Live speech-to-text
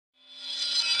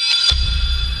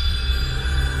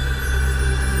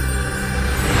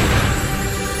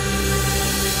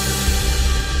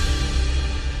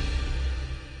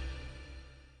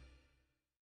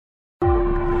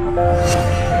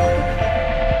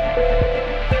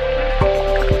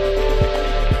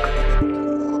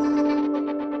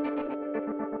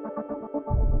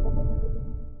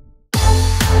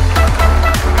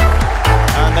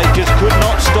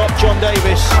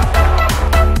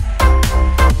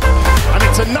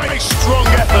strong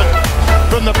effort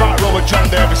from the back row of John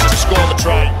Davies to score the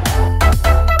try.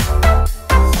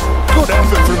 Good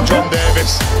effort from John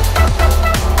Davies.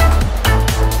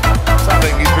 I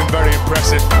think he's been very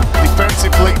impressive.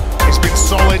 Defensively, he's been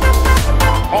solid.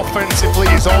 Offensively,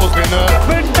 he's always been there.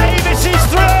 But Davies is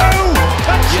through!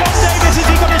 And John Davies, has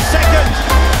he got his second?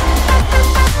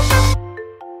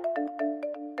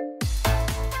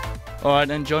 Alright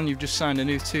then, John, you've just signed a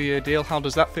new 2-year deal. How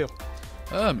does that feel?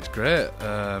 It's great.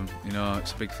 You know,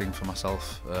 it's a big thing for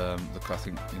myself. I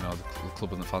think the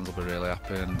club and the fans will be really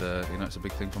happy, and you know, it's a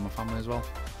big thing for my family as well.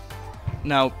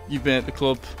 Now, you've been at the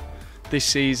club this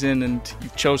season and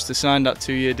you've chose to sign that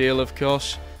 2-year deal, of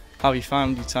course. How have you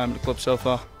found your time at the club so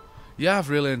far? Yeah, I've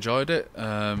really enjoyed it.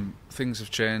 Things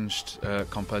have changed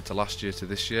compared to last year to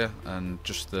this year, and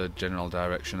just the general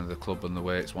direction of the club and the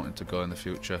way it's wanting to go in the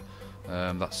future.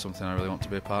 That's something I really want to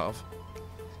be a part of.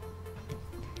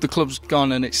 The club's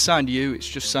gone and it's signed you, it's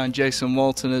just signed Jason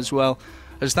Walton as well.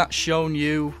 Has that shown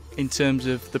you in terms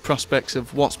of the prospects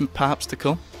of what's perhaps to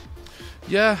come?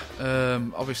 Yeah,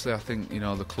 obviously I think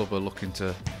the club are looking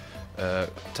to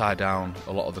tie down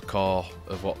a lot of the core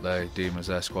of what they deem as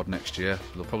their squad next year.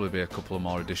 There'll probably be a couple of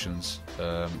more additions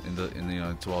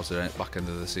towards the back end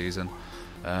of the season.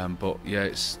 But yeah,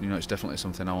 it's definitely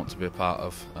something I want to be a part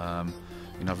of.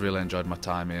 I've really enjoyed my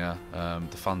time here.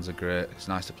 The fans are great. It's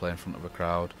nice to play in front of a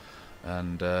crowd,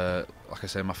 and like I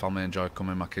say, my family enjoy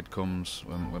coming. My kid comes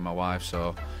with my wife,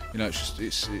 so I've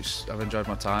enjoyed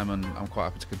my time, and I'm quite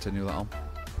happy to continue that on.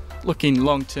 Looking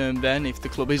long term then, if the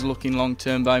club is looking long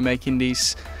term by making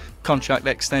these contract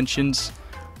extensions,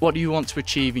 what do you want to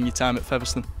achieve in your time at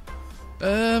Featherstone?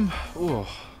 I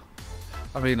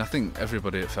think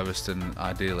everybody at Featherstone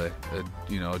ideally,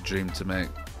 dream to make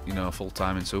full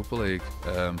time in Super League.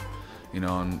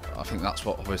 And I think that's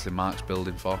what obviously Mark's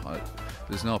building for.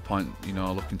 There's no point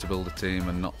looking to build a team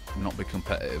and not be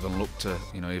competitive and look to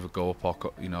either go up or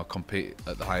compete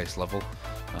at the highest level.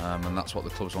 And that's what the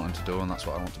club's wanting to do, and that's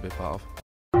what I want to be a part of.